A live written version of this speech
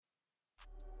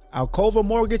Alcova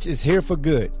Mortgage is here for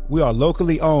good. We are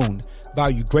locally owned,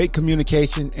 value great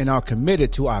communication, and are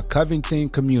committed to our Covington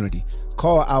community.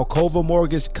 Call Alcova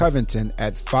Mortgage Covington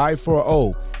at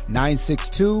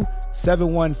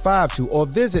 540-962-7152 or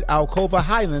visit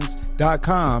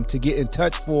alcovahighlands.com to get in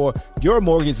touch for your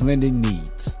mortgage lending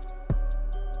needs.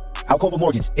 Alcova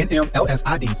Mortgage, NMLS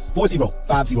ID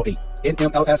 40508.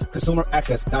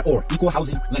 NMLSconsumeraccess.org. Equal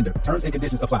housing lender. Terms and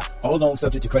conditions apply. All loans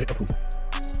subject to credit approval.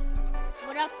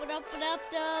 What up,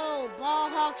 though? Ball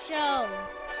Hawk Show.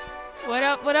 What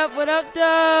up,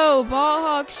 though? Ball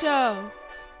Hawk Show.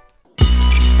 Yeah.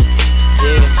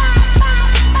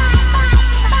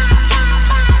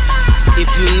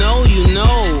 If you know, you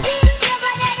know.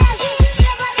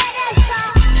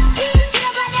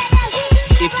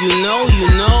 If you know, you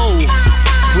know.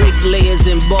 Bricklayers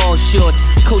in ball shorts,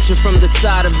 coaching from the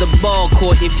side of the ball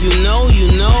court. If you know,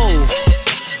 you know.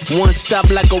 One stop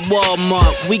like a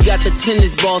Walmart. We got the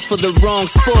tennis balls for the wrong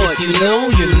sport. If you know,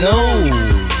 you know.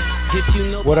 If you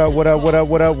know. What up,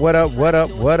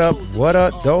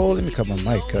 though? Let me cut my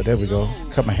mic up. There we go.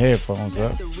 Cut my headphones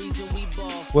up.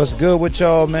 What's good with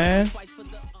y'all, man?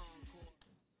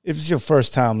 If it's your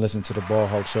first time listening to the Ball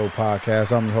Hawk Show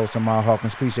podcast, I'm your host, Amar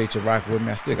Hawkins. Appreciate you rocking with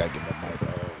me. I still got to get my mic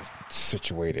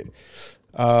situated.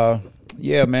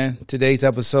 Yeah, man. Today's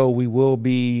episode, we will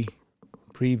be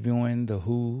previewing the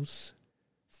Who's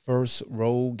first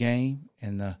road game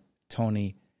in the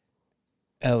Tony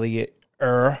Elliott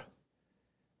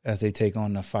as they take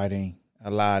on the Fighting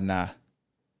Illini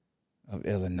of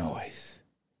Illinois.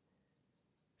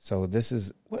 So this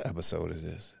is, what episode is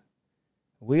this?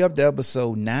 We up to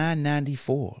episode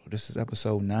 994. This is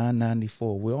episode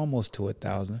 994. We're almost to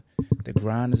 1,000. The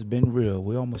grind has been real.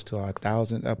 We're almost to our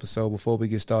 1,000th episode. Before we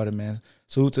get started, man,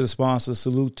 salute to the sponsors.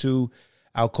 Salute to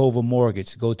Alcova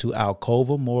Mortgage. Go to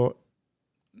Alcova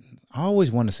I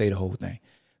always want to say the whole thing.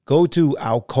 Go to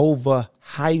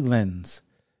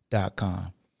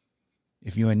alcovahighlands.com.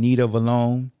 If you're in need of a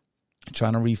loan,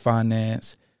 trying to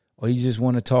refinance, or you just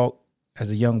want to talk, as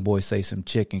a young boy say, some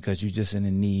chicken because you're just in the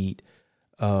need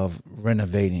of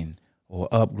renovating or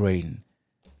upgrading,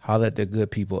 holler at the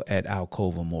good people at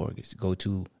Alcova Mortgage. Go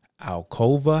to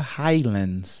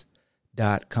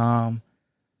alcovahighlands.com.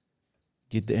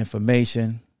 Get the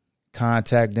information.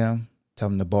 Contact them. Tell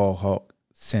them the Ball Hawk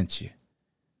sent you.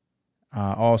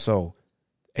 Also,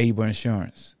 Able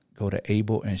Insurance. Go to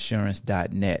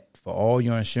ableinsurance.net for all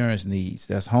your insurance needs.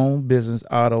 That's home, business,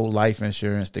 auto, life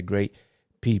insurance. The great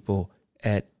people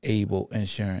at Able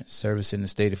Insurance, servicing the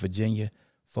state of Virginia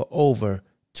for over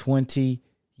 20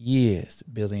 years.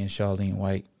 Billy and Charlene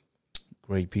White,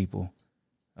 great people.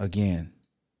 Again,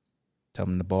 tell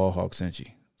them the Ball Hawk sent you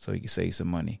so you can save some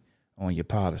money on your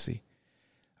policy.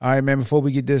 All right, man, before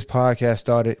we get this podcast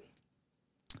started,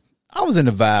 I was in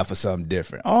the vibe for something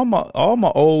different. All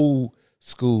my old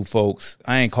school folks,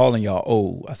 I ain't calling y'all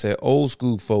old. I said old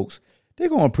school folks, they're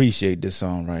going to appreciate this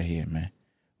song right here, man.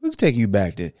 We're going to take you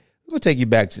back to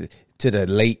the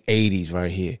late 80s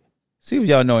right here. See if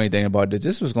y'all know anything about this.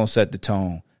 This was going to set the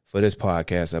tone for this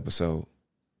podcast episode.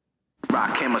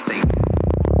 Rock chemistry.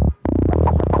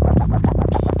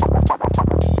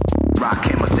 Rock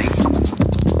chemistry.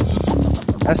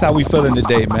 That's how we feeling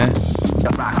today, man.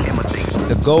 Rock chemistry.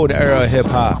 The golden era of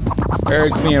hip-hop.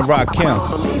 Eric B. and Rakim.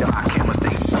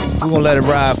 We're going to let it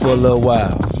ride for a little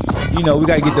while. You know, we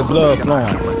got to get the blood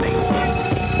flowing.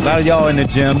 A lot of y'all in the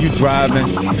gym, you driving,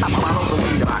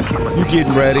 you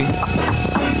getting ready.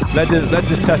 Let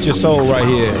this touch your soul right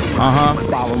here.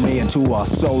 Follow me into a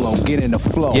solo, get in the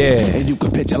flow. Yeah. And you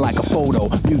can picture like a photo.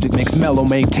 Music makes mellow,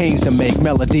 maintains to make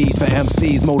melodies for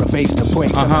MCs, motivates to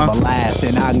bring some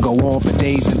everlasting. I can go on for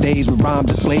days and days with rhyme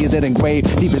displays that engrave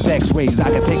deep as X-rays.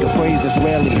 I can take a phrase that's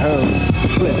rarely heard,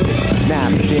 flip it, now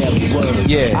it's a daily word.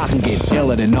 Yeah. I can get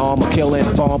iller than arm, or kill it,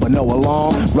 bomb, but no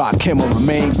alarm. Rock him or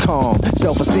remain calm.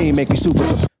 Self-esteem make me super.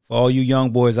 For all you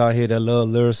young boys out here that love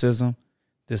lyricism,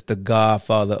 this the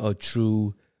godfather of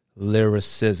true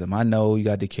lyricism. I know you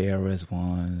got the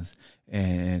KRS-Ones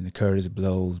and the Curtis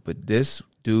Blows, but this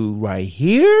dude right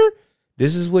here,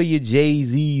 this is where your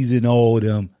Jay-Z's and all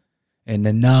them, and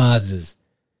the Nas's,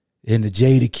 and the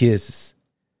Jadakisses,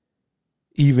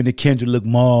 even the Kendrick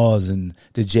Lamars and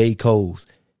the J. Cole's.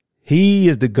 He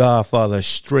is the godfather of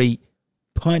straight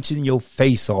punching your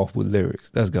face off with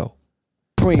lyrics. Let's go.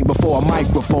 Before a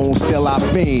microphone, still I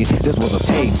fiend. This was a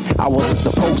tape I wasn't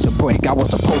supposed to break. I was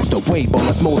supposed to wait, but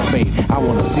let's motivate. I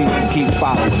want to see them keep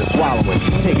following and swallowing,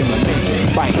 taking my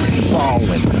making, biting and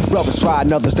following. Brothers try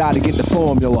and others die to get the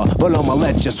formula, but I'ma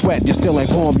let you sweat, you still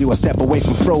ain't warm. You a step away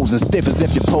from frozen, stiff as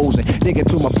if you're posing. Dig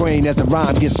into my brain as the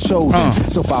rhyme gets chosen.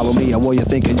 So follow me, and while you're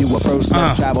thinking you were first,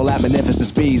 let's travel at magnificent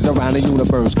speeds around the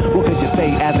universe. What could you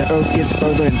say as the earth gets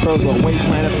further and further away?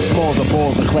 Planets are small as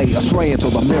balls of clay, astray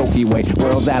into the Milky Way.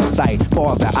 World's out of sight,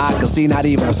 far as the eye can see, not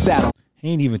even a satellite. He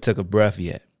ain't even took a breath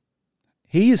yet.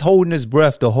 He's holding his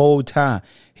breath the whole time.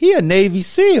 He a Navy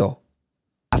SEAL.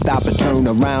 I stop and turn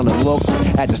around and look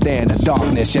at you stand in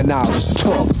darkness your knowledge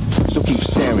took. So keep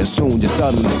staring, soon you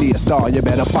suddenly see a star. You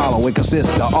better follow it, cause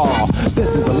it's the all.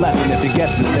 This is a lesson if you're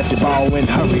guessing, if you're borrowing.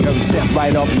 Hurry, hurry, step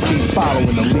right up and keep following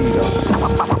the leader.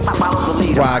 Follow the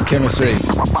leader. Rock chemistry.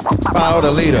 Follow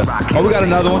the leader. Oh, we got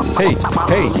another one. Hey,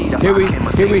 here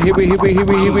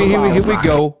we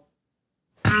go.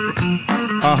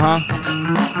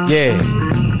 Yeah.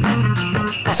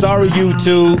 Sorry,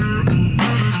 YouTube.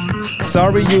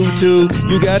 Sorry, YouTube,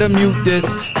 you gotta mute this.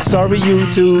 Sorry,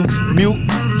 YouTube, mute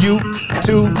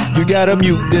YouTube, you gotta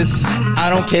mute this. I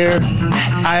don't care.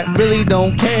 I really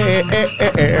don't care.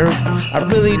 I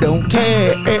really don't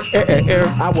care.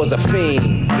 I was a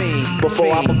fiend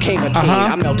before I became a teen.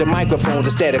 I melted microphones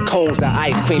instead of cones of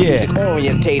ice cream. Music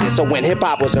orientated, so when hip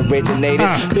hop was originated,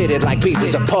 fitted like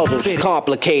pieces of puzzle,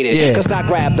 complicated. Cause I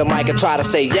grab the mic and try to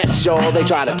say yes, y'all. They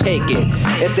try to take it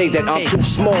and say that I'm too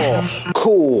small.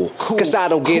 Cool. Cause I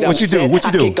don't get upset. What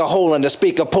you do? I kick a hole in the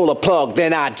speaker, pull a plug,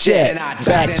 then I jet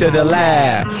back to the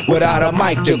lab without a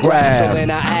mic to grab. So then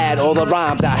I add all the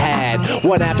rhymes I had,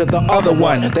 one after the other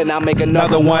one. Then I make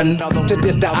another one to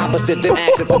diss the opposite, then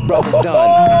ask if a brother's done.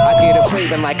 I get a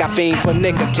craving like I fiend for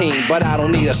nicotine, but I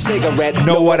don't need a cigarette.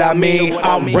 Know what I mean?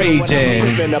 I'm raging.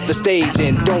 Ripping up the stage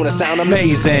and don't it sound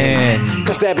amazing?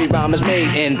 Cause every rhyme is made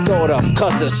and thought of,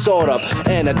 cause it's sort of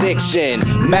an addiction.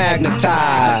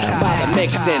 Magnetized by the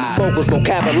mixing, vocals,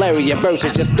 vocabulary, and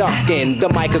verses just stuck in. The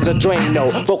mic is a Drano,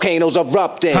 volcanoes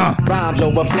erupting, rhymes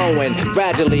overflowing,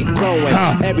 gradually growing.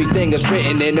 Everything is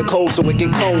written in the code so it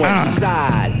can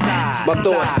coincide. My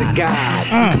thoughts to God.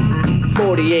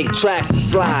 48 tracks to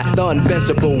slide. The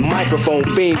invincible microphone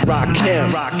fiend Rakim.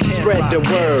 Spread the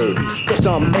word, cause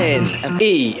I'm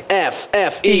N-E-F-F-E-C-T,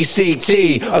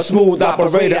 a smooth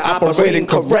operator operating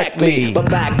correctly. But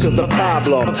back to the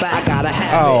problem, I gotta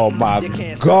have Oh it. my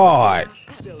God.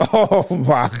 Oh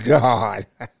my God.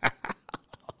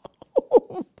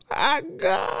 Oh my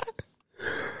God.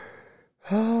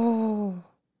 Oh.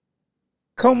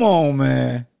 Come on,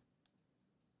 man.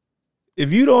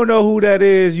 If you don't know who that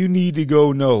is, you need to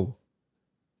go know.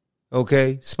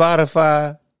 Okay?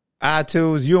 Spotify,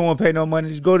 iTunes, you don't want to pay no money.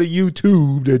 Just go to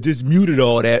YouTube that just muted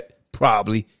all that,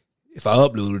 probably, if I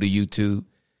uploaded to YouTube.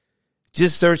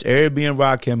 Just search Arabian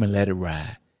Rakim and let it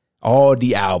ride. All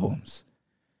the albums.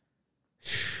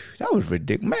 That was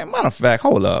ridiculous. Man, matter of fact,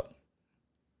 hold up.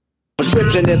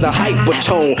 Prescription is a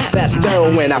hypertone. That's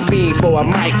heroin. I feed for a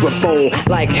microphone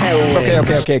like heroin.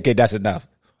 Okay. That's enough.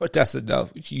 That's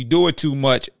enough. You doing too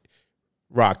much,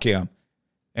 Rakim.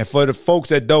 And for the folks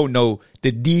that don't know,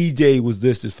 the DJ was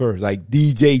listed first. Like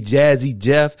DJ Jazzy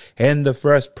Jeff and the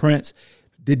Fresh Prince.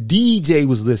 The DJ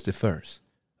was listed first.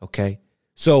 Okay?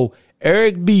 So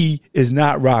Eric B is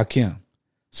not Rakim.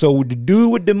 So the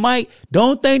dude with the mic,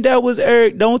 don't think that was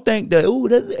Eric. Don't think that,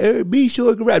 that's Eric B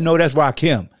sure can rap. No, that's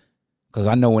Rakim. Because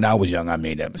I know when I was young, I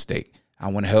made that mistake. I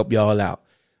want to help y'all out.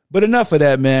 But enough of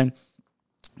that, man.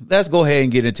 Let's go ahead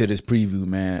and get into this preview,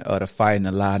 man, of the Fight in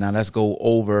the Lie. Now, let's go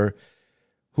over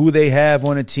who they have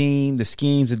on the team, the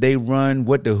schemes that they run,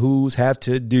 what the Who's have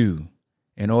to do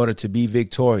in order to be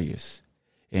victorious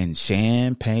in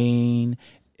Champaign,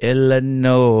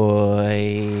 Illinois.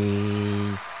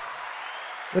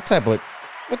 What type of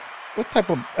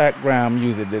background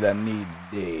music did I need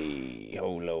today?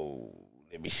 Hold on.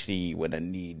 Let me see what I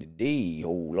need today.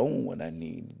 Hold on, what I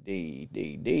need today.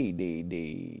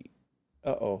 Day.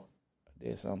 Uh-oh. I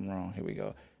did something wrong. Here we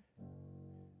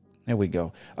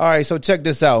go. All right, so check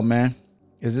this out, man.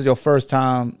 Is this your first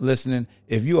time listening?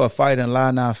 If you are a Fight in the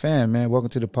Lie Now fan, man, welcome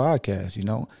to the podcast. You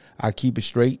know, I keep it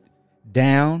straight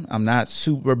down. I'm not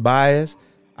super biased.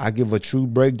 I give a true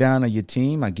breakdown of your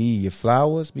team. I give you your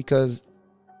flowers because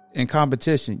in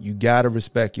competition, you got to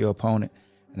respect your opponent.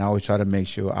 And I always try to make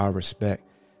sure I respect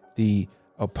the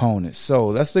opponent. So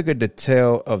let's look at the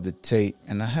tail of the tape.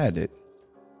 And I had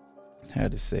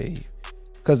to save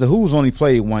because the Who's only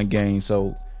played one game.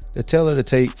 So the tail of the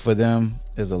tape for them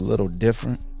is a little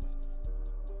different.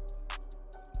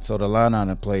 So the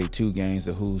Line played 2 games.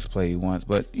 The Who's played once.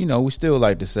 But, you know, we still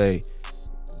like to say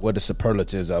what the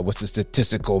superlatives are. What's the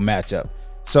statistical matchup?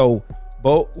 So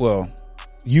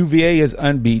UVA is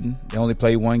unbeaten. They only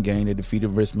played one game. They defeated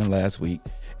Richmond last week.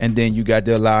 And then you got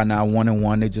the Illini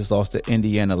 1-1. They just lost to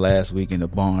Indiana last week in the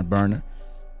barn burner.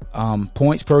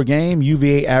 Points per game,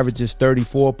 UVA averages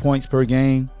 34 points per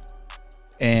game.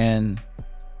 And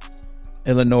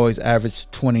Illinois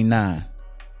averaged 29.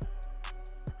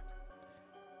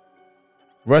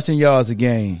 Rushing yards a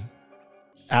game.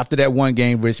 After that one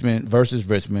game, Richmond versus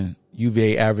Richmond,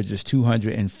 UVA averages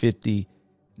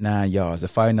 259 yards. The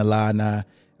Fighting Illini, I'm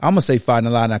going to say Fighting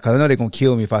Illini because I know they're going to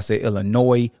kill me if I say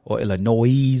Illinois or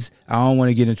Illinois. I don't want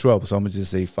to get in trouble, so I'm going to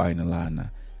just say Fighting Illini.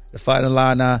 The Fighting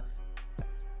Illini,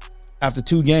 after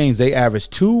 2 games, they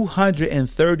averaged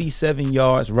 237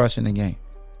 yards rushing a game.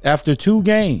 After 2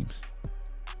 games,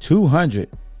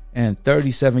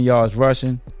 237 yards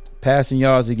rushing. Passing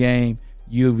yards a game,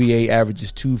 UVA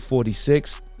averages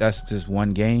 246. That's just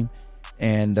one game.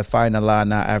 And the Fighting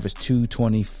Illini averaged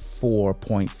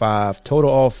 224.5.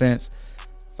 Total offense,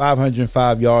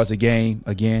 505 yards a game.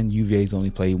 Again, UVA's only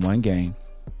played one game.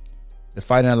 The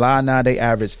Fighting Illini, they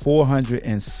averaged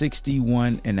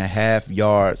 461.5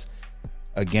 yards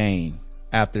a game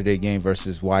after their game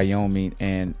versus Wyoming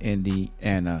and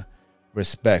Indiana,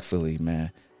 respectfully, man.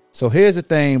 So here's the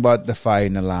thing about the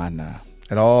Fighting Illini.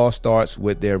 It all starts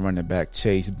with their running back,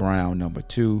 Chase Brown, number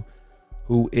 2,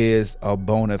 who is a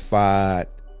bona fide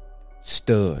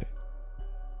stud.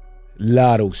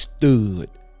 Lotto stud.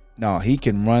 No, he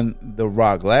can run the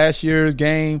rock. Last year's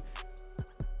game,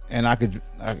 and I don't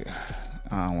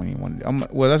even want to.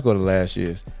 Well, let's go to last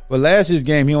year's. But last year's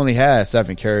game, he only had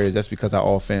 7 carries. That's because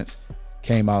our offense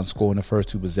came out and scored in the first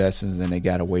 2 possessions, and they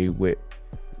got away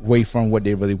from what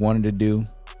they really wanted to do.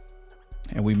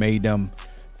 And we made them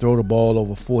throw the ball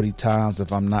over 40 times,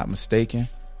 if I'm not mistaken.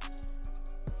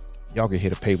 Y'all can hear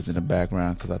the papers in the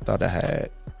background because I thought I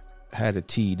had it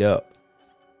teed up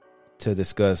to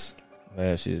discuss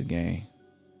last year's game.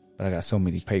 But I got so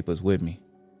many papers with me,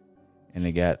 and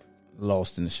they got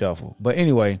lost in the shuffle. But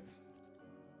anyway,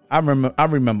 I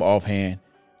remember offhand.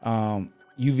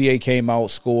 UVA came out,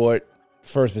 scored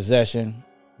first possession,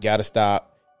 got a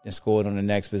stop, then scored on the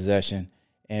next possession,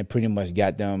 and pretty much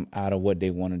got them out of what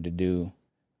they wanted to do.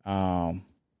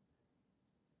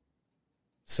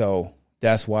 So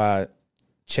that's why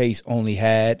Chase only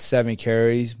had 7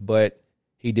 carries, but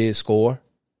he did score.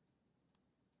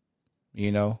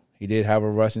 You know, he did have a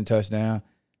rushing touchdown.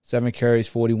 7 carries,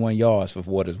 41 yards for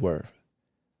what it's worth.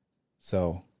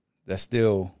 So that's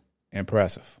still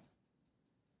impressive.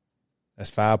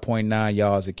 That's 5.9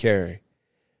 yards a carry.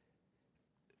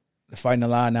 The Fighting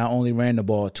Illini now only ran the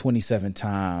ball 27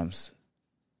 times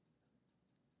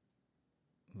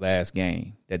last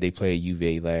game that they played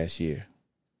UVA last year.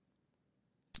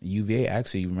 UVA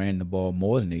actually ran the ball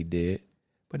more than they did,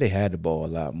 but they had the ball a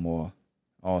lot more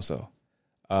also.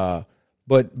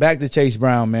 But back to Chase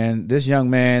Brown, man. This young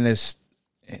man it's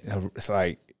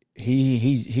like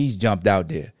he's jumped out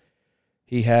there.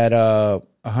 He had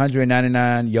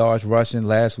 199 yards rushing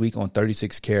last week on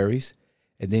 36 carries,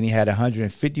 and then he had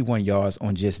 151 yards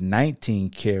on just 19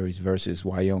 carries versus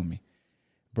Wyoming.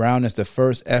 Brown is the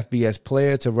first FBS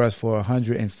player to rush for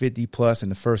 150 plus in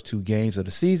the first 2 games of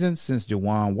the season since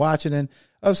Juwan Washington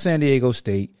of San Diego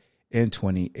State in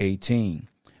 2018.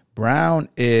 Brown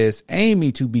is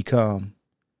aiming to become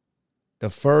the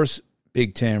first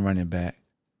Big Ten running back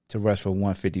to rush for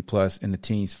 150 plus in the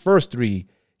team's first 3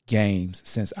 games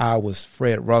since Iowa's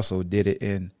Fred Russell did it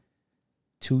in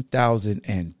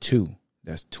 2002.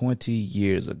 That's 20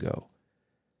 years ago.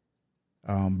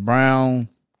 Brown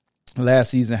last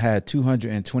season had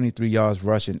 223 yards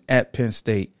rushing at Penn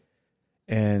State.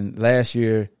 And last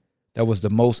year, that was the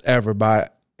most ever by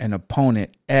an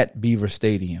opponent at Beaver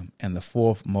Stadium and the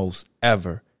 4th most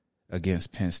ever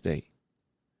against Penn State.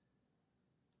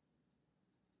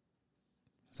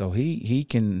 So he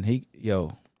could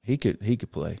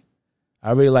play.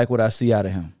 I really like what I see out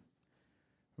of him.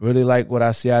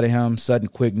 Sudden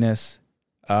quickness.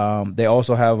 They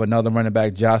also have another running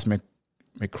back, Josh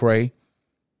McCray.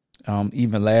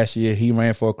 Even last year, he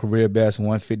ran for a career best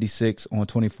 156 on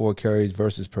 24 carries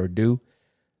versus Purdue.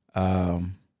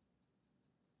 And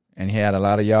he had a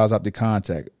lot of yards after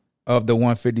contact. Of the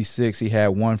 156, he had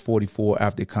 144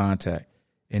 after contact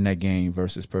in that game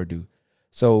versus Purdue.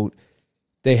 So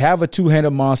they have a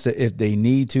 2-handed monster if they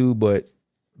need to, but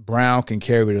Brown can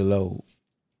carry the load.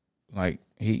 Like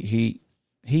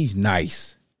he's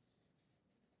nice.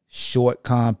 Short,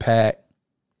 compact,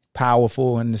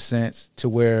 powerful in the sense to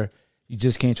where you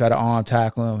just can't try to arm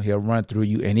tackle him. He'll run through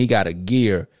you, and he got a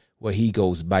gear where he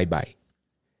goes bye-bye.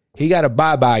 He got a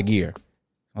bye-bye gear,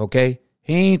 okay?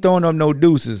 He ain't throwing up no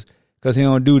deuces because he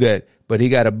don't do that, but he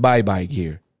got a bye-bye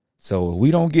gear. So if we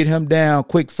don't get him down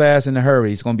quick, fast, in a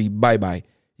hurry, it's going to be bye-bye.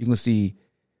 You're going to see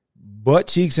butt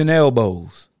cheeks and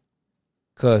elbows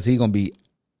because he's going to be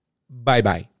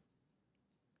bye-bye.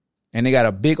 And they got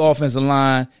a big offensive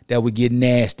line that would get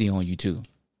nasty on you too.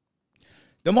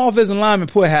 Them offensive linemen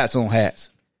put hats on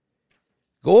hats.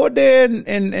 Go out there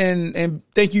and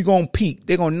think you're going to peak.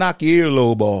 They're going to knock your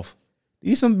earlobe off.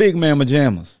 These some big mamma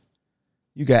jammers.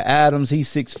 You got Adams, he's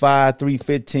 6'5",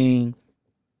 315.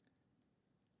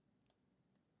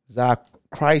 Zach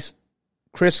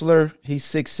Chrysler, he's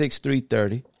 6'6",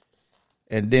 330.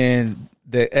 And then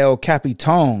the El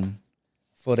Capitan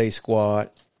for their squad,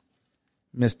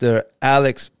 Mr.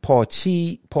 Alex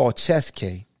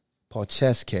Palcheske,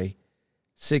 6'6",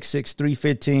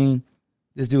 315.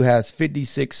 This dude has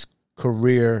 56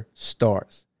 career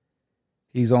starts.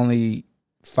 He's only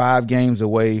 5 games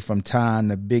away from tying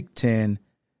the Big Ten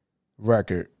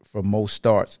record for most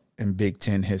starts in Big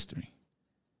Ten history.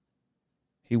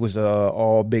 He was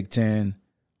all Big Ten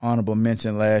honorable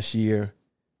mention last year.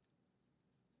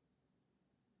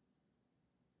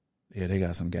 Yeah, they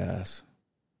got some guys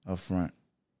up front.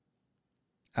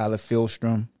 Alec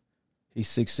Fieldstrom, he's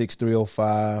 6'6",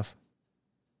 305.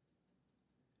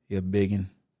 He a biggin.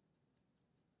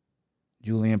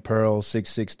 Julian Pearl,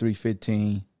 6'6",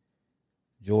 315.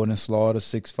 Jordan Slaughter,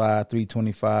 6'5",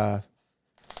 325.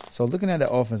 So looking at the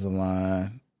offensive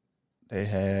line, they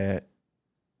had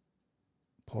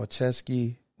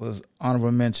Palcheski was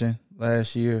honorable mention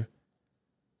last year.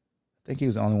 I think he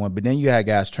was the only one. But then you had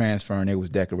guys transferring. They was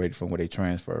decorated from where they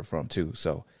transferred from too.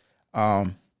 So,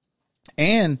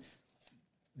 and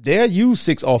they'll use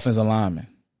 6 offensive linemen.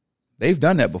 They've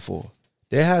done that before.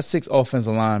 They had 6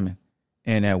 offensive linemen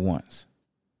in at once.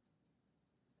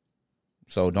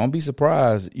 So don't be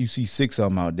surprised you see 6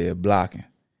 of them out there blocking,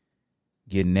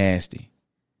 getting nasty.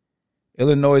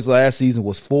 Illinois' last season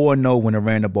was 4-0 when they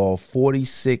ran the ball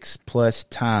 46-plus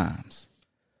times.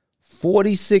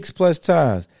 46-plus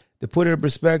times. To put it in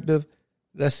perspective,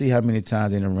 let's see how many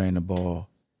times they ran the ball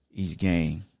each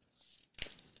game.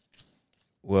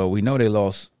 Well, we know they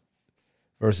lost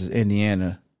versus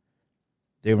Indiana.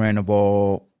 They ran the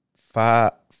ball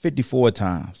 54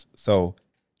 times. So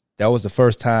that was the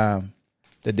first time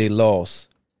that they lost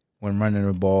when running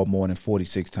the ball more than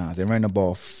 46 times. They ran the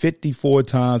ball 54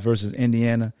 times versus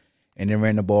Indiana, and they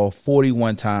ran the ball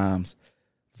 41 times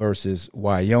versus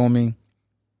Wyoming.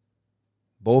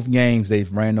 Both games,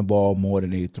 they've ran the ball more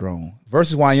than they've thrown.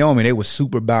 Versus Wyoming, they were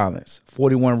super balanced,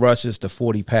 41 rushes to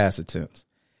 40 pass attempts.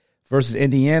 Versus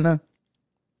Indiana,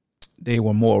 they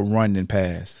were more run than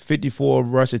pass. 54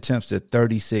 rush attempts to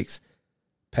 36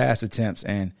 pass attempts.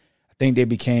 And I think they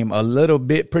became a little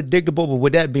bit predictable. But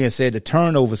with that being said, the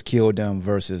turnovers killed them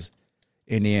versus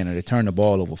Indiana. They turned the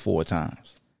ball over 4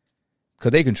 times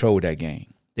because they controlled that game.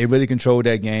 They really controlled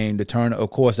that game. Of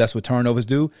course, that's what turnovers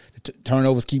do.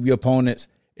 Turnovers keep your opponents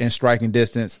in striking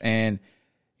distance. And,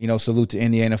 salute to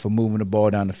Indiana for moving the ball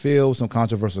down the field. Some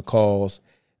controversial calls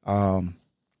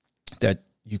that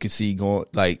you could see going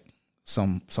like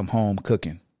some home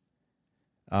cooking.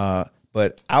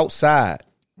 But outside,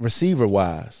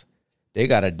 receiver-wise, they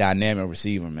got a dynamic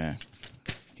receiver, man.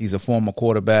 He's a former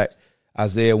quarterback,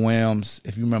 Isaiah Williams.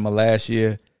 If you remember last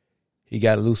year, he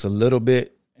got loose a little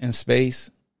bit in space.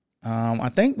 I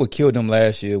think what killed him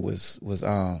last year were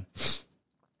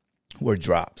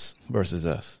drops versus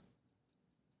us,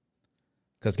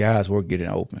 because guys were getting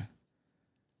open.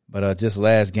 But just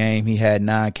last game, he had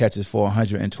 9 catches for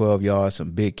 112 yards,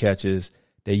 some big catches.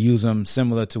 They use him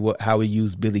similar to how we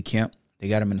used Billy Kemp. They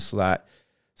got him in the slot,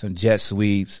 some jet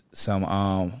sweeps, some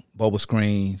bubble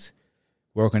screens,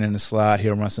 working in the slot.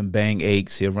 He'll run some bang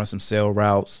eights. He'll run some sail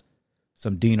routes,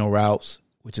 some Dino routes,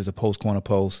 which is a post-corner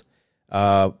post.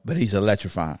 But he's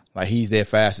electrifying. Like, he's their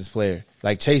fastest player.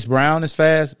 Like, Chase Brown is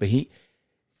fast, but he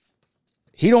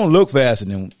don't look faster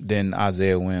than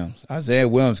Isaiah Williams. Isaiah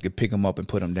Williams could pick him up and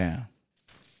put him down.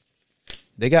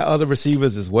 They got other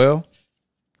receivers as well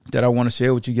that I want to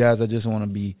share with you guys. I just want to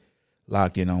be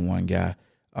locked in on one guy.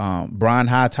 Brian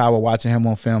Hightower, watching him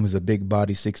on film, is a big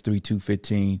body, 6'3",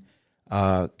 215.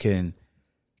 Can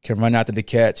run after the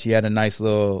catch. He had a nice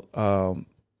little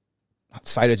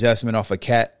sight adjustment off a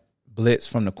cat blitz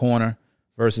from the corner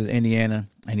versus Indiana,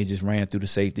 and he just ran through the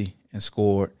safety and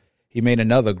scored. He made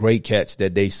another great catch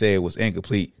that they said was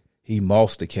incomplete. He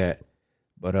mossed the cat,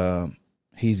 but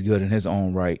he's good in his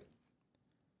own right.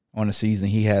 On the season,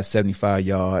 he has 75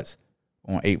 yards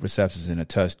on 8 receptions and a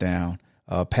touchdown.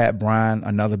 Pat Bryan,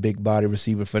 another big body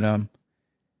receiver for them,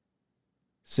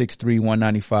 6'3",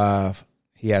 195.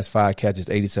 He has 5 catches,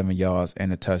 87 yards,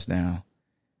 and a touchdown.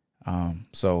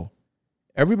 So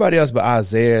everybody else but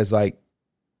Isaiah is like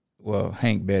well,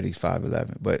 Hank Betty's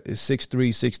 5'11", but it's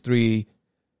 6'3".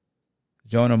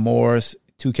 Jonah Morris,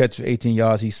 2 catches for 18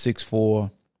 yards. He's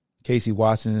 6'4". Casey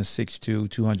Watson is 6'2",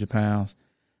 200 pounds.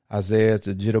 Isaiah's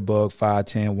the jitterbug,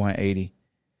 5'10", 180.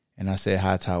 And I said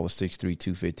Hightower was 6'3",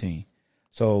 215.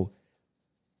 So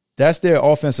that's their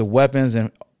offensive weapons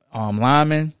and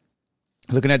linemen.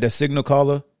 Looking at the signal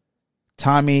caller,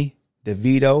 Tommy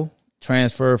DeVito,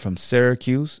 transferred from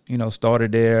Syracuse,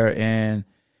 started there in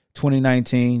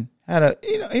 2019.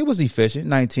 He was efficient,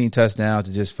 19 touchdowns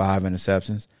to just 5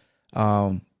 interceptions,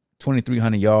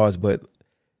 2,300 yards, but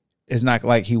it's not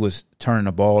like he was turning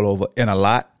the ball over in a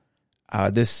lot.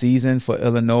 This season for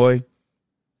Illinois,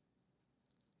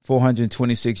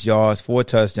 426 yards, 4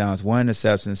 touchdowns, 1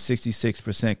 interception,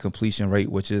 66% completion rate,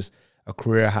 which is a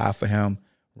career high for him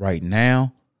right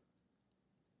now.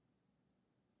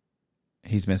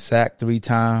 He's been sacked 3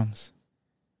 times.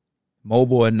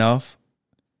 Mobile enough.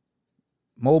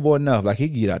 Like he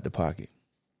can get out the pocket.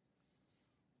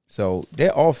 So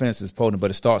their offense is potent,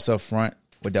 but it starts up front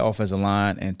with the offensive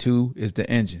line, and 2 is the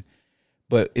engine.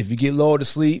 But if you get lulled to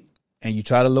sleep and you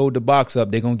try to load the box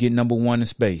up, they're going to get number 1 in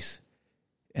space.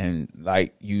 And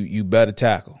like you better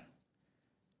tackle.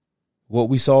 What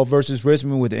we saw versus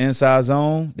Richmond with the inside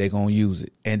zone, they're going to use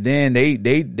it. And then they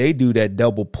do that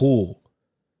double pull,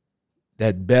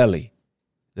 that belly,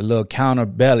 the little counter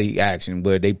belly action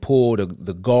where they pull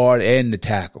the guard and the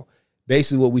tackle.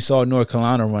 Basically what we saw North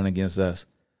Carolina run against us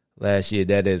last year,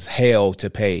 that is hell to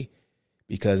pay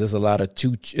because it's a lot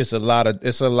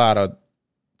of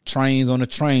trains on the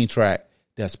train track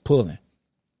that's pulling.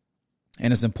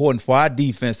 And it's important for our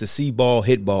defense to see ball,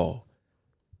 hit ball,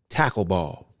 tackle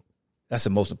ball. That's the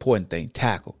most important thing,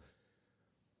 tackle.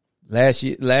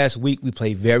 Last week we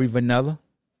played very vanilla.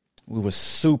 We were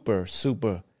super,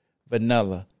 super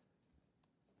vanilla.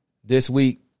 This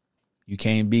week, you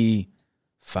can't be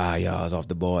 5 yards off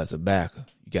the ball as a backer.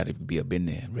 You got to be up in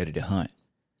there, ready to hunt.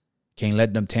 Can't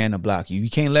let them tandem block you.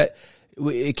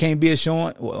 It can't be a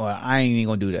showing. Well, I ain't even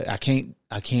gonna do that. I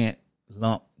can't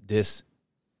lump this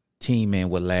team in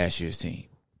with last year's team.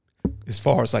 As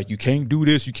far as like you can't do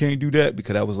this, you can't do that,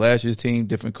 because that was last year's team,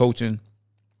 different coaching,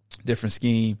 different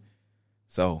scheme.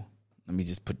 So let me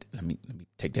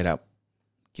take that out,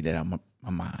 get that out of my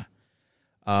mind.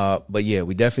 But yeah,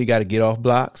 we definitely got to get off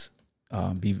blocks,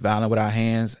 be violent with our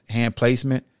hands, hand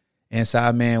placement,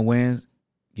 inside man wins,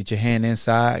 get your hand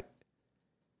inside,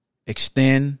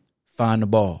 extend, find the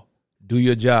ball, do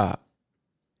your job,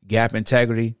 gap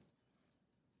integrity.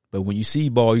 But when you see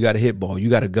ball, you got to hit ball. You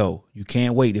got to go. You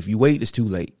can't wait. If you wait, it's too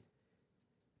late.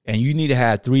 And you need to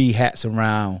have 3 hats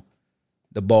around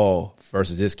the ball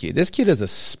versus this kid. This kid is a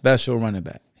special running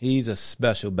back. He's a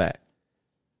special back.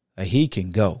 Like, he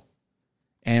can go.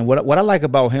 And what I like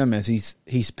about him is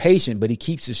he's patient, but he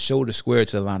keeps his shoulder square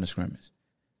to the line of scrimmage.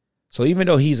 So even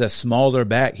though he's a smaller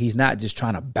back, he's not just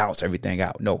trying to bounce everything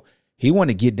out. No, he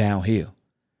want to get downhill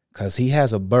because he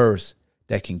has a burst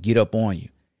that can get up on you.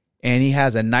 And he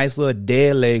has a nice little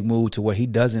dead leg move to where he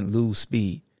doesn't lose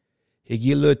speed. He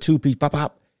get a little 2-piece, pop,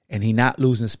 pop, and he not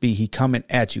losing speed. He coming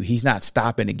at you. He's not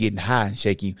stopping and getting high and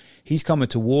shaking you. He's coming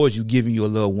towards you, giving you a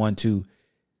little 1-2.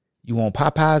 You want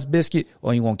Popeye's biscuit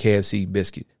or you want KFC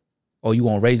biscuit? Or you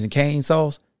want Raisin Cane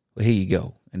sauce? Well, here you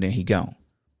go. And then he gone.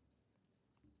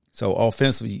 So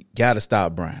offensively, you got to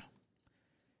stop Brown.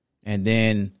 And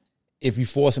then if you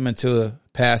force him into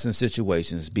passing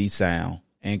situations, be sound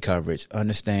and coverage.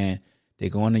 Understand they're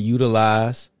going to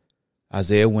utilize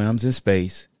Isaiah Williams in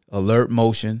space, alert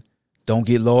motion. Don't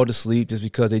get lulled to sleep just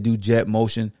because they do jet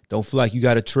motion. Don't feel like you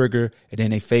got a trigger and then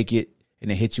they fake it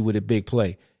and they hit you with a big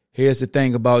play. Here's the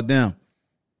thing about them.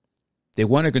 They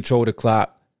want to control the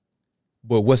clock,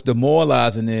 but what's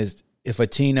demoralizing is if a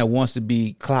team that wants to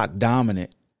be clock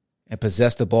dominant and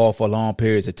possess the ball for long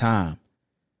periods of time,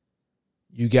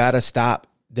 you got to stop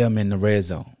them in the red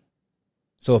zone.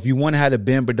 So if you want to have the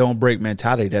bend but don't break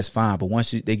mentality, that's fine. But once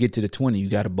they get to the 20, you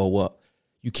got to bow up.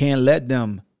 You can't let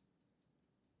them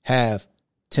have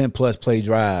 10-plus play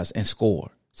drives and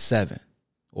score 7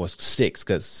 or 6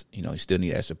 because, you still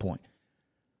need an extra point.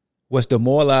 What's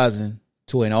demoralizing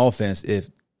to an offense if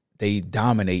they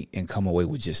dominate and come away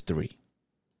with just 3?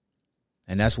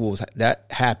 And that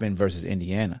happened versus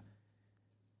Indiana.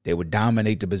 They would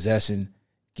dominate the possession,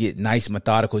 get nice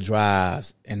methodical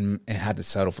drives, and have to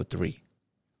settle for 3.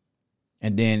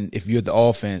 And then if you're the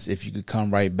offense, if you could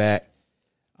come right back,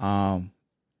 of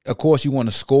course you want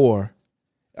to score.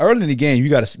 Early in the game, you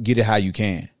got to get it how you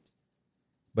can.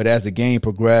 But as the game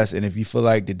progresses, and if you feel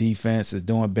like the defense is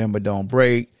doing bend but don't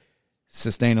break,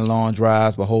 sustaining long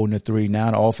drives by holding the 3, now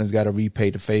the offense got to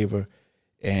repay the favor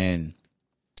and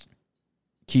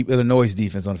keep Illinois'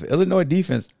 defense on the field. Illinois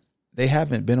defense, they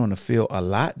haven't been on the field a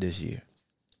lot this year.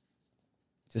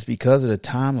 Just because of the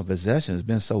time of possession has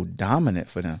been so dominant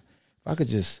for them. If I could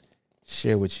just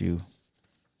share with you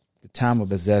the time of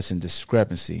possession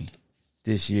discrepancy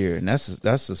this year, and that's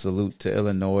a salute to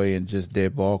Illinois and just their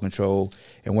ball control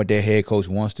and what their head coach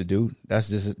wants to do. That's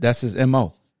his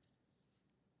MO.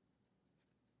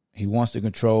 He wants to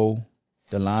control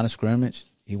the line of scrimmage.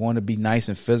 He wants to be nice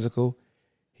and physical.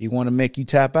 He want to make you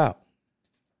tap out.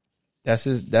 That's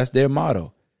their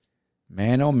motto.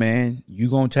 Man, oh man, you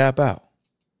gonna tap out.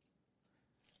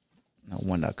 No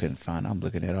one I couldn't find. I'm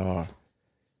looking at our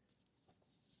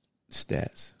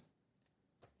stats.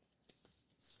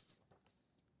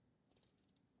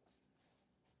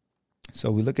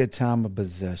 So we look at time of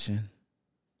possession.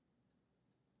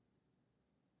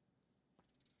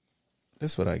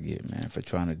 That's what I get, man, for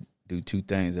trying to do two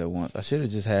things at once. I should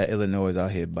have just had Illinois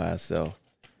out here by itself.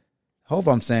 Hope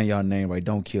I'm saying y'all name right.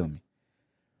 Don't kill me.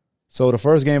 So the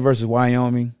first game versus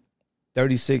Wyoming,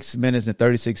 36 minutes and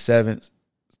 36 seconds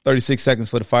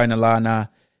for the Fighting Illini.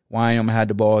 Wyoming had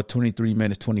the ball 23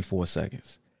 minutes, 24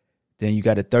 seconds. Then you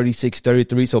got a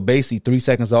 36-33, so basically 3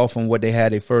 seconds off from what they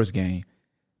had their first game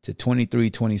to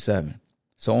 23-27.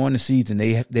 So on the season,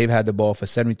 they've had the ball for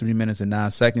 73 minutes and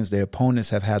 9 seconds. Their opponents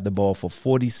have had the ball for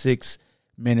 46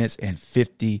 minutes and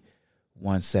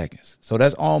 51 seconds. So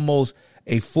that's almost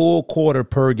a full quarter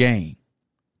per game.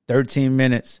 13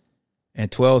 minutes and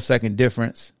 12-second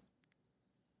difference.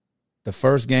 The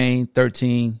first game,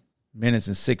 13 minutes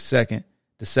and 6 seconds.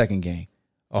 The second game.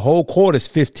 A whole quarter is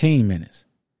 15 minutes.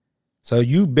 So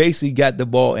you basically got the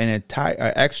ball an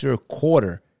extra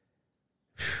quarter.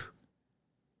 Whew.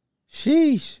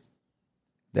 Sheesh.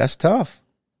 That's tough.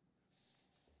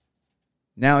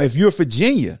 Now, if you're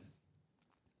Virginia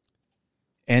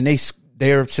and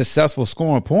they're successful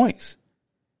scoring points,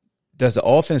 does the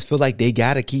offense feel like they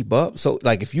got to keep up? So,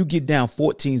 like, if you get down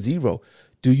 14-0,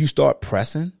 do you start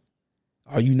pressing?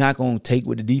 Are you not going to take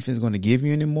what the defense is going to give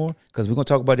you anymore? Because we're going to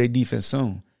talk about their defense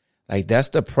soon. Like, that's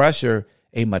the pressure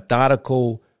a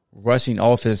methodical rushing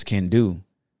offense can do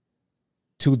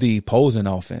to the opposing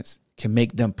offense, can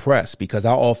make them press, because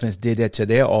our offense did that to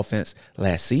their offense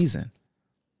last season.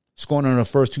 Scoring on the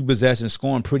first 2 possessions,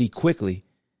 scoring pretty quickly,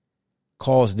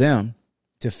 caused them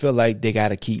to feel like they got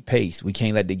to keep pace. We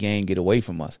can't let the game get away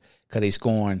from us because they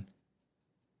scoring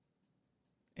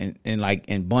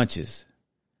in bunches.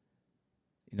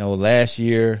 You know, last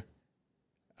year,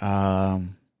 the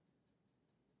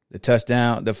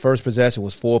first possession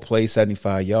was 4 plays,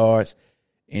 75 yards.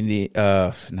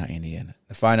 The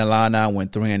Fighting Illini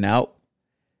went 3 and out.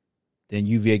 Then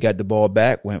UVA got the ball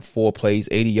back, went 4 plays,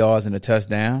 80 yards and a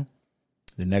touchdown.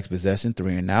 The next possession,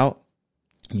 3 and out.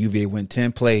 UVA went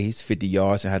 10 plays, 50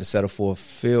 yards, and had to settle for a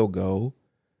field goal,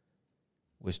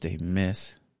 which they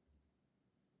missed.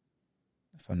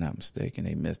 If I'm not mistaken,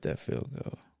 they missed that field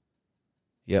goal.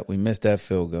 Yep, we missed that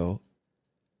field goal.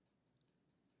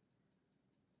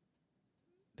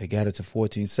 They got it to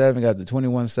 14-7, got to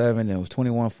 21-7, then it was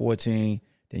 21-14.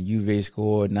 Then UVA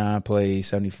scored 9 plays,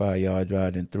 75-yard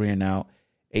drive, then 3 and out,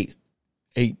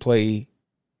 9-play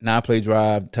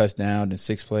drive, touchdown, then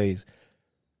 6 plays.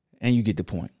 And you get the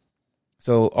point.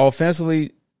 So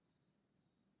offensively,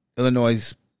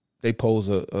 Illinois, they pose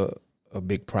a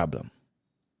big problem.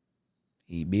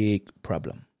 A big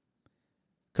problem.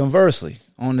 Conversely,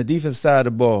 on the defensive side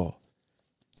of the ball,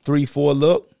 3-4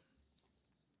 look.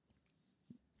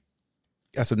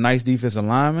 Got some nice defensive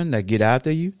linemen that get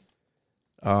after you.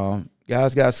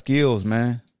 Guys got skills,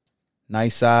 man.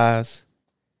 Nice size.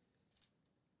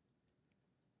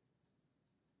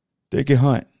 They can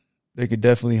hunt. They could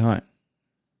definitely hunt.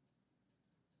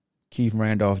 Keith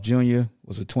Randolph Jr.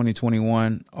 was a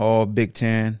 2021 All Big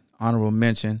Ten honorable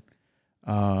mention.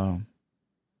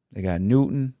 They got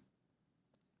Newton.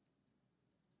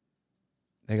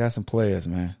 They got some players,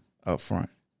 man, up front.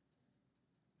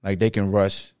 Like, they can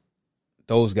rush.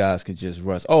 Those guys can just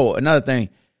rush. Oh, another thing.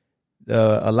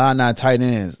 The Illini tight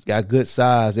ends got good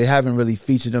size. They haven't really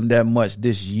featured them that much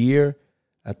this year.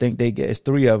 I think it's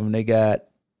 3 of them. They got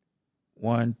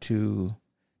 1, 2.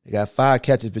 They got 5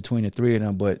 catches between the 3 of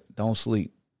them, but don't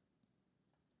sleep.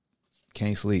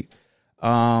 Can't sleep.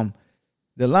 The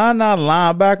Illini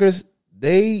linebackers,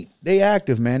 they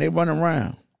active, man. They run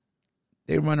around.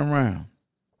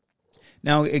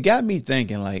 Now, it got me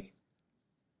thinking, like,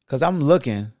 because I'm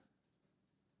looking.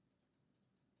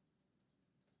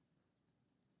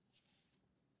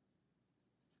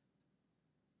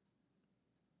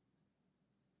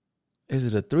 Is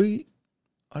it a 3?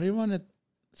 Are they running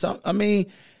some? I mean,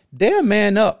 they're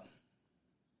man up.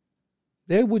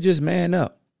 They would just man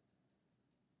up.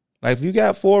 Like if you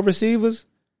got 4 receivers,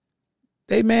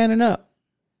 they manning up.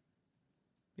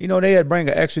 You know, they had to bring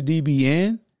an extra DB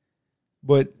in,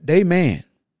 but they man.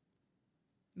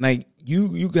 Like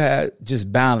you got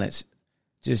just balance,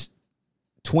 just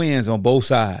twins on both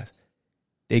sides.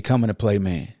 They coming to play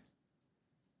man.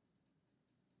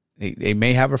 They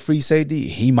may have a free safety.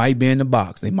 He might be in the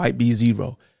box. They might be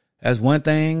 0. That's one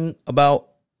thing about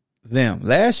them.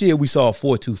 Last year we saw a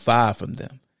 4-2-5 from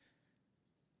them.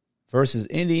 Versus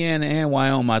Indiana and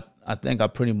Wyoming, I think I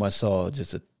pretty much saw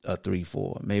just a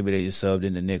 3-4. Maybe they just subbed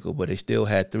in the nickel, but they still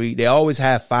had 3. They always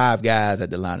have 5 guys at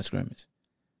the line of scrimmage.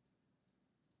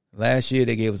 Last year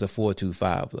they gave us a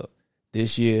 4-2-5 look.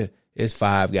 This year it's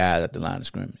 5 guys at the line of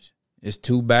scrimmage. It's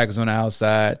 2 backers on the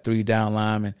outside, 3 down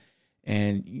linemen.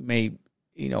 And you may,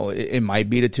 you know, it might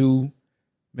be the 2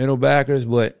 middle backers,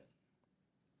 but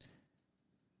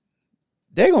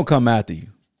they're going to come after you.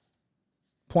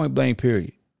 Point blank,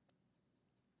 period.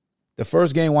 The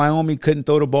first game, Wyoming couldn't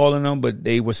throw the ball in them, but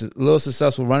they were a little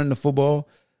successful running the football.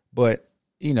 But,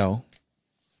 you know,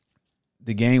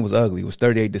 the game was ugly. It was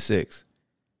 38-6.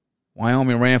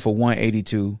 Wyoming ran for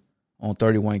 182 on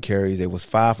 31 carries. They was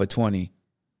 5 for 20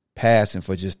 passing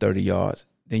for just 30 yards.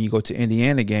 Then you go to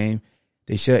Indiana game.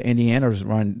 They shut Indiana's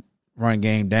run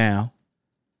game down.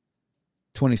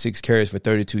 26 carries for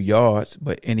 32 yards,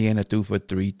 but Indiana threw for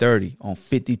 330 on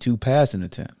 52 passing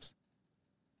attempts.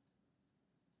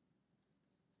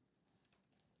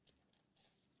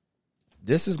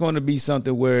 This is going to be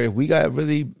something where if we got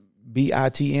really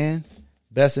BITN,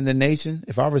 best in the nation,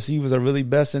 if our receivers are really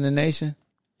best in the nation,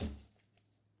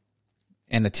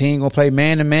 and the team going to play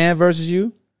man-to-man versus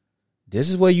you, this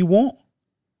is what you want.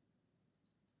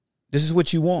 This is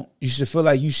what you want. You should feel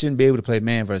like you shouldn't be able to play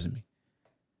man versus me.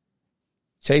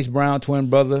 Chase Brown, twin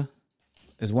brother,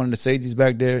 is one of the safeties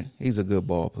back there. He's a good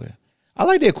ball player. I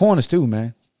like their corners too,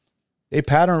 man. They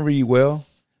pattern read well.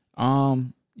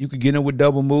 You could get in with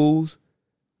double moves,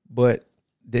 but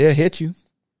they'll hit you.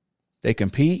 They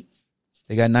compete.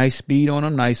 They got nice speed on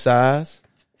them, nice size.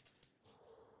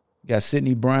 You got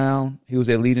Sidney Brown. He was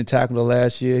their leading tackler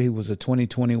last year. He was a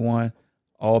 2021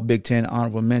 All Big Ten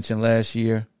honorable mention last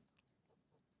year.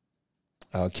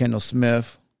 Kendall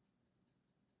Smith.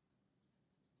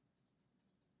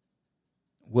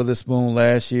 Witherspoon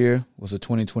last year was a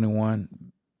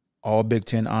 2021 All Big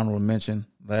Ten honorable mention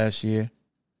last year.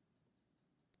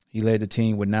 He led the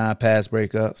team with 9 pass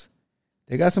breakups.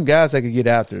 They got some guys that could get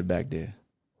after it back there.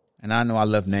 And I know I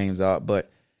left names out, but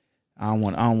I don't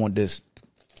want this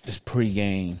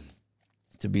pregame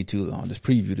to be too long, this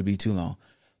preview to be too long.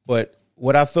 But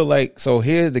what I feel like, so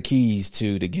here's the keys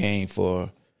to the game for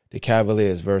the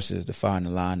Cavaliers versus the Fighting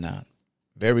Illini.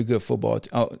 Very good football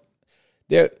team. Oh,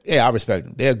 I respect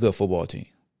them. They're a good football team.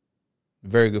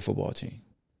 Very good football team.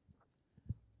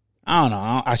 I don't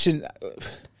know. I shouldn't.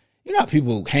 You know how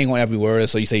people hang on every word,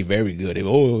 so you say very good.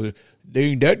 They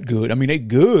ain't that good. I mean, they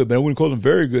good, but I wouldn't call them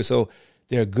very good. So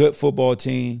they're a good football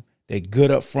team. They're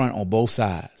good up front on both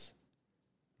sides.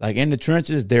 Like in the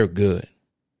trenches, they're good.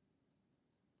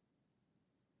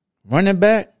 Running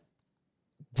back,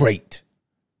 great.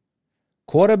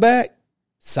 Quarterback,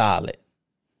 solid.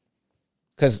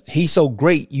 Because he's so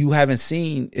great, you haven't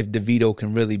seen if DeVito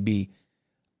can really be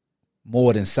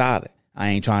more than solid. I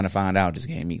ain't trying to find out this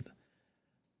game either.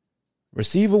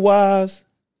 Receiver-wise,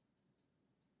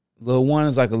 Lil One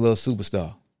is like a little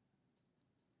superstar.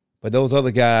 But those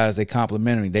other guys, they're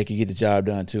complimentary. They can get the job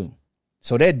done too.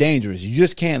 So they're dangerous. You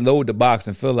just can't load the box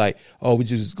and feel like, oh, we're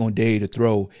just going to dare you to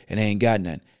throw and they ain't got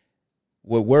nothing.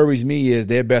 What worries me is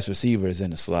their best receiver is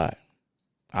in the slot.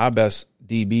 Our best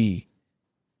DB,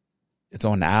 it's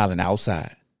on the island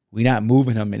outside. We're not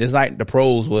moving him. It's like the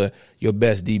pros where your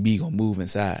best DB going to move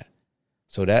inside.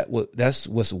 So that's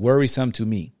what's worrisome to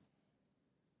me.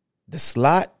 The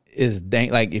slot is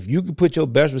like if you can put your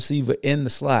best receiver in the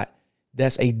slot,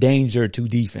 that's a danger to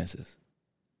defenses.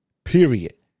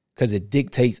 Period. Because it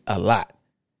dictates a lot.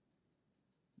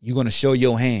 You're going to show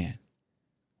your hand.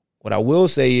 What I will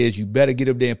say is you better get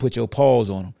up there and put your paws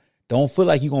on him. Don't feel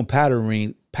like you're going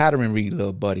to pattern read,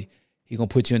 little buddy. He's going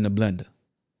to put you in the blender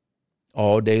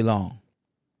all day long.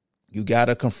 You got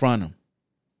to confront him.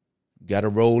 You got to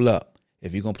roll up.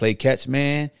 If you're going to play catch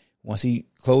man, once he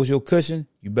close your cushion,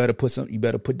 you better put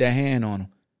that hand on him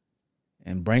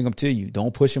and bring him to you.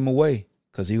 Don't push him away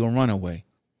because he's going to run away.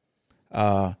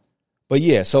 But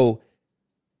yeah, so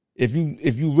if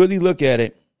you really look at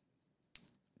it,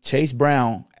 Chase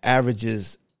Brown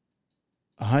averages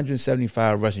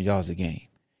 175 rushing yards a game.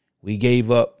 We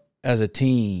gave up as a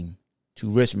team to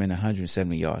Richmond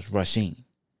 170 yards rushing.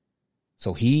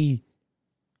 So he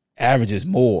averages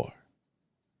more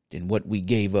than what we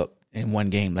gave up in one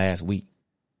game last week.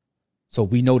 So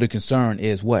we know the concern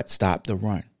is what? Stop the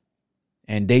run.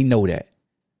 And they know that.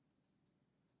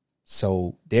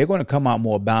 So they're going to come out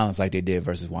more balanced like they did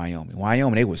versus Wyoming.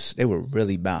 Wyoming, they were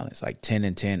really balanced, like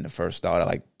 10-10 the first starter,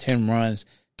 like 10 runs,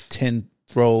 10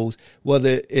 throws,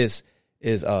 whether it's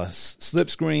slip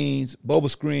screens, bubble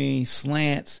screens,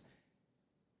 slants,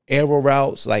 arrow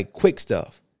routes, like quick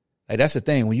stuff. Like that's the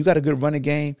thing. When you got a good running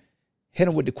game, hit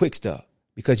them with the quick stuff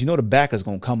because you know the backer's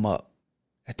going to come up,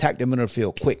 attack the middle of the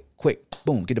field, quick,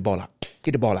 boom, get the ball out,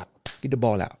 get the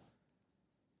ball out.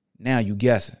 Now you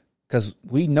guessing because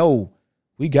we know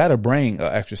we got to bring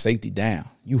an extra safety down.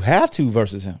 You have to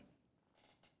versus him.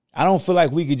 I don't feel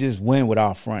like we could just win with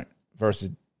our front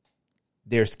versus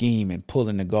their scheme and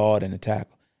pulling the guard and the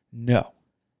tackle. No.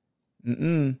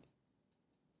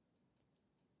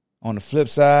 On the flip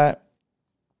side,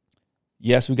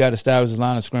 yes, we got to establish a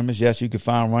line of scrimmage. Yes, you can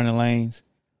find running lanes.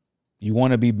 You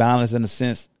want to be balanced in the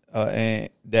sense and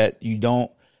that you don't,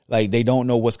 like, they don't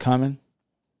know what's coming.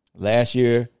 Last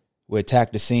year, we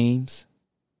attacked the seams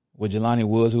with Jelani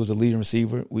Woods, who was a leading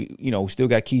receiver. We still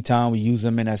got Keaton. We use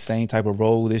him in that same type of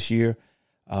role this year.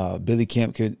 Billy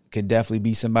Kemp could definitely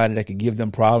be somebody that could give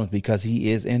them problems because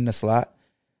he is in the slot.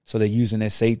 So they're using their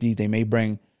safeties. They may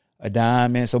bring a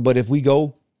dime in. So, but if we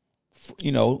go,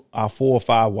 our 4 or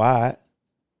 5 wide,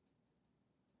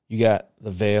 you got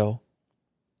Lavelle,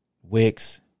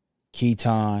 Wicks,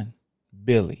 Keaton,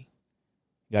 Billy.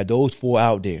 You got those 4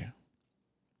 out there.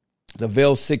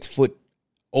 Lavelle's 6 foot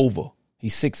over.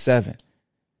 He's 6'7".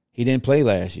 He didn't play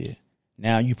last year.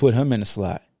 Now you put him in the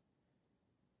slot.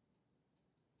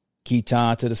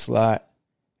 Keaton to the slot.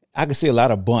 I can see a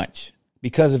lot of bunch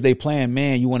because if they playing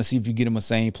man, you want to see if you get them a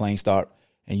same playing start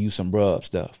and use some rub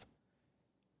stuff.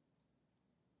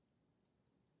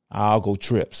 I'll go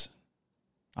trips.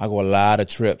 I'll go a lot of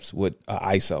trips with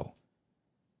ISO.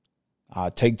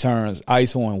 I'll take turns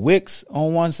ISO and Wicks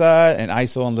on one side and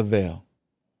ISO on Lavelle.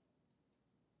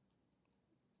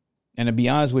 And to be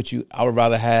honest with you, I would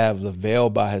rather have Lavelle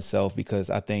by herself because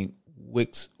I think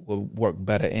Wicks will work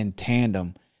better in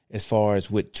tandem as far as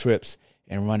with trips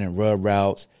and running rub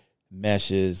routes,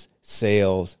 meshes,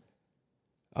 sails,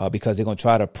 because they're going to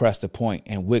try to press the point.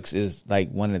 And Wicks is like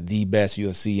one of the best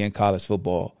you'll see in college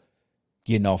football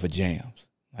getting off of jams.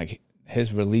 Like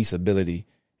his release ability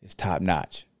is top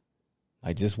notch.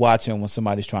 Like just watch him when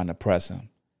somebody's trying to press him.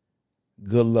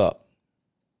 Good luck.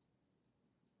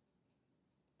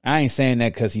 I ain't saying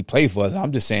that because he played for us.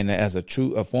 I'm just saying that as a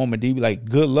former DB, like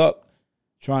good luck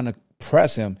trying to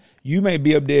press him. You may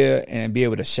be up there and be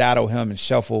able to shadow him and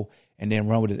shuffle and then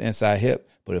run with his inside hip.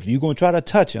 But if you're going to try to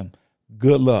touch him,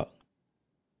 good luck.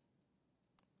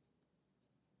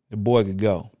 The boy could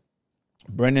go.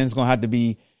 Brendan's going to have to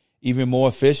be even more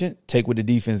efficient, take what the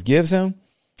defense gives him.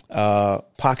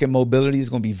 Pocket mobility is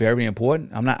going to be very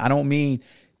important. I don't mean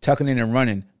tucking in and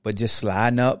running, but just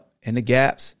sliding up in the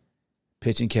gaps,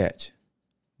 pitch and catch.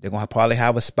 They're going to probably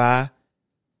have a spy.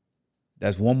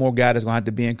 That's one more guy that's going to have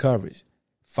to be in coverage.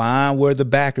 Find where the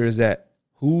backer is at.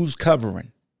 Who's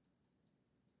covering?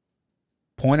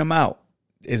 Point them out.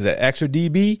 Is it an extra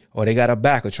DB or they got a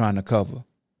backer trying to cover?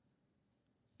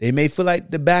 They may feel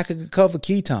like the backer could cover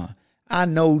Keaton. I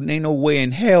know ain't no way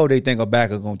in hell they think a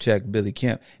backer going to check Billy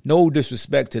Kemp. No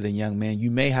disrespect to the young man. You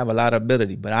may have a lot of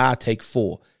ability, but I'll take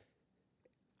 4.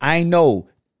 I know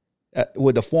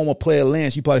with the former player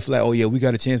Lance, you probably feel like, oh, yeah, we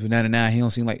got a chance with 99. He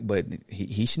don't seem like, but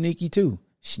he's sneaky too.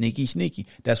 Sneaky.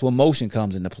 That's where motion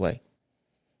comes into play.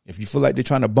 If you feel like they're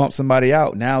trying to bump somebody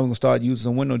out, now we're going to start using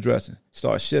some window dressing,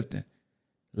 start shifting,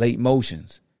 late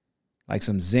motions, like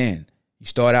some zen. You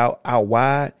start out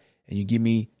wide and you give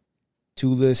me 2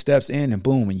 little steps in and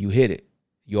boom, and you hit it.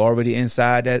 You're already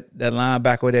inside that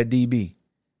linebacker or that DB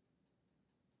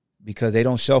because they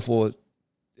don't shuffle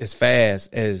as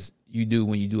fast as you do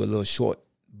when you do a little short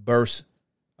burst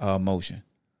motion.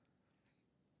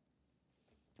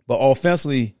 But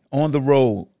offensively, on the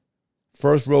road,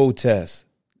 first road test,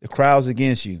 the crowd's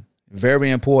against you. Very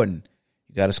important.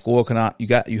 You got to score.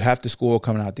 You have to score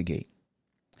coming out the gate.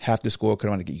 You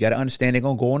got to understand they're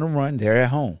gonna go on a run. They're at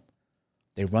home.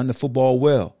 They run the football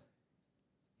well.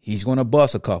 He's gonna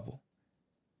bust a couple.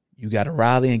 You got to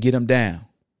rally and get him down.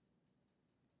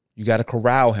 You got to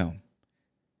corral him.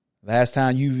 Last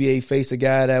time UVA faced a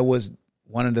guy that was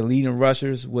one of the leading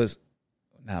rushers was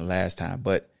not last time,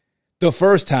 but the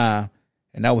first time,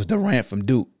 and that was Durant from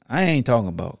Duke. I ain't talking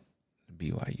about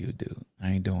BYU, dude.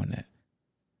 I ain't doing that.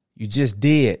 You just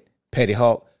did, Petty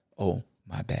Hawk. Oh,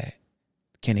 my bad.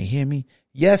 Can they hear me?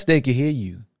 Yes, they can hear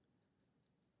you.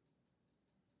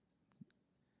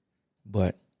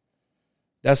 But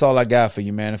that's all I got for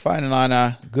you, man. The Fighting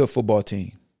Illini, good football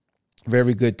team.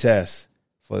 very good test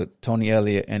for Tony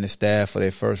Elliott and the staff for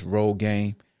their first road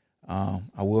game. I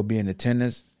will be in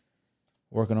attendance,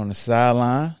 working on the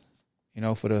sideline,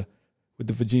 with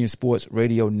the Virginia Sports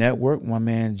Radio Network. My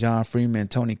man John Freeman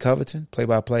and Tony Covington,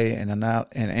 play-by-play and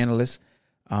analyst.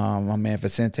 My man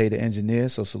Vicente, the engineer.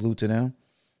 So salute to them,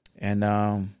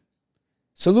 and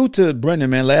salute to Brendan,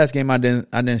 man. Last game I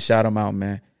didn't shout him out,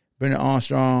 man. Brendan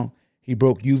Armstrong, he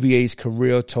broke UVA's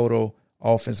career total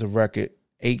offensive record,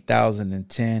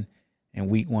 8,010 in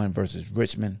Week 1 versus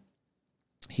Richmond.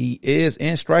 He is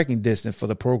in striking distance for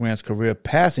the program's career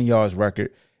passing yards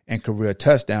record and career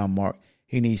touchdown mark.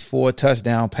 He needs 4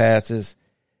 touchdown passes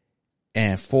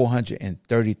and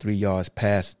 433 yards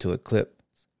passed to eclipse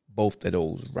both of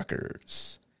those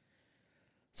records.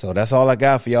 So that's all I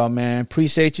got for y'all, man.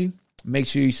 Appreciate you. Make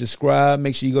sure you subscribe.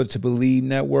 Make sure you go to Believe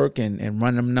Network and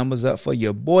run them numbers up for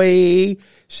your boy.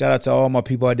 Shout out to all my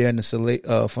people out there in the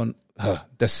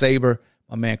Saber.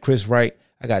 My man Chris Wright.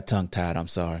 I got tongue tied. I'm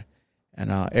sorry.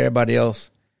 And everybody else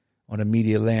on the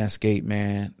media landscape,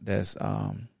 man, that's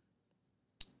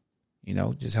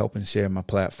just helping share my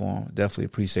platform. Definitely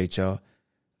appreciate y'all.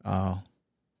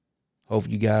 Hope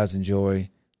you guys enjoy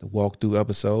the walkthrough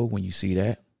episode when you see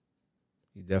that.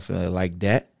 You definitely like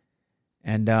that.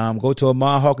 And go to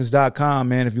AhmadHawkins.com,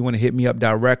 man, if you want to hit me up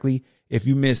directly. If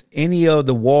you missed any of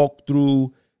the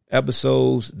walkthrough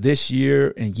episodes this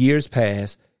year and years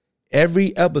past,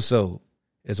 every episode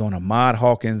is on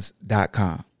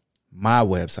AhmadHawkins.com, my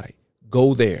website.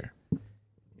 Go there.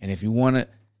 And if you want to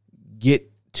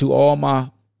get to all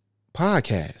my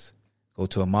podcasts, go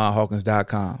to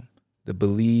AhmadHawkins.com. The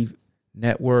Believe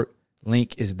Network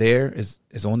link is there.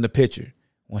 It's on the picture.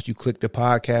 Once you click the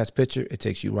podcast picture, it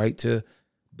takes you right to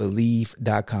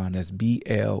Believe.com. That's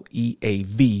BLEAV.com.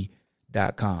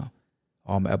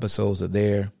 All my episodes are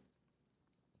there.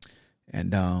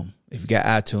 And if you got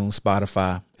iTunes,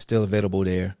 Spotify, it's still available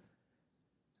there.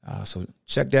 So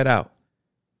check that out.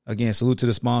 Again, salute to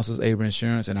the sponsors, Able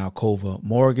Insurance and Alcova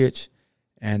Mortgage.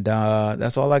 And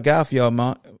that's all I got for y'all,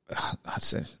 man.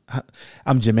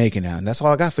 I'm Jamaican now, and that's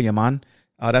all I got for you, man.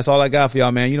 That's all I got for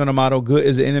y'all, man. You know the motto, good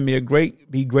is the enemy of great.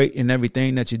 Be great in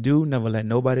everything that you do. Never let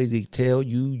nobody tell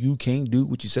you can't do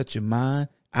what you set your mind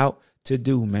out to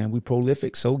do, man. We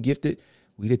prolific, so gifted.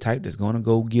 We the type that's going to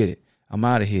go get it. I'm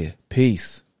out of here.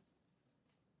 Peace.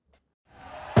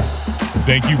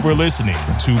 Thank you for listening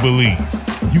to Believe.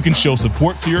 You can show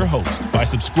support to your host by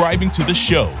subscribing to the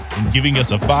show and giving us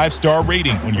a 5-star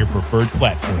rating on your preferred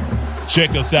platform.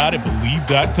 Check us out at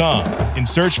Believe.com and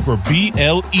search for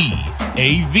BLEAV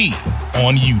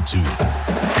on YouTube.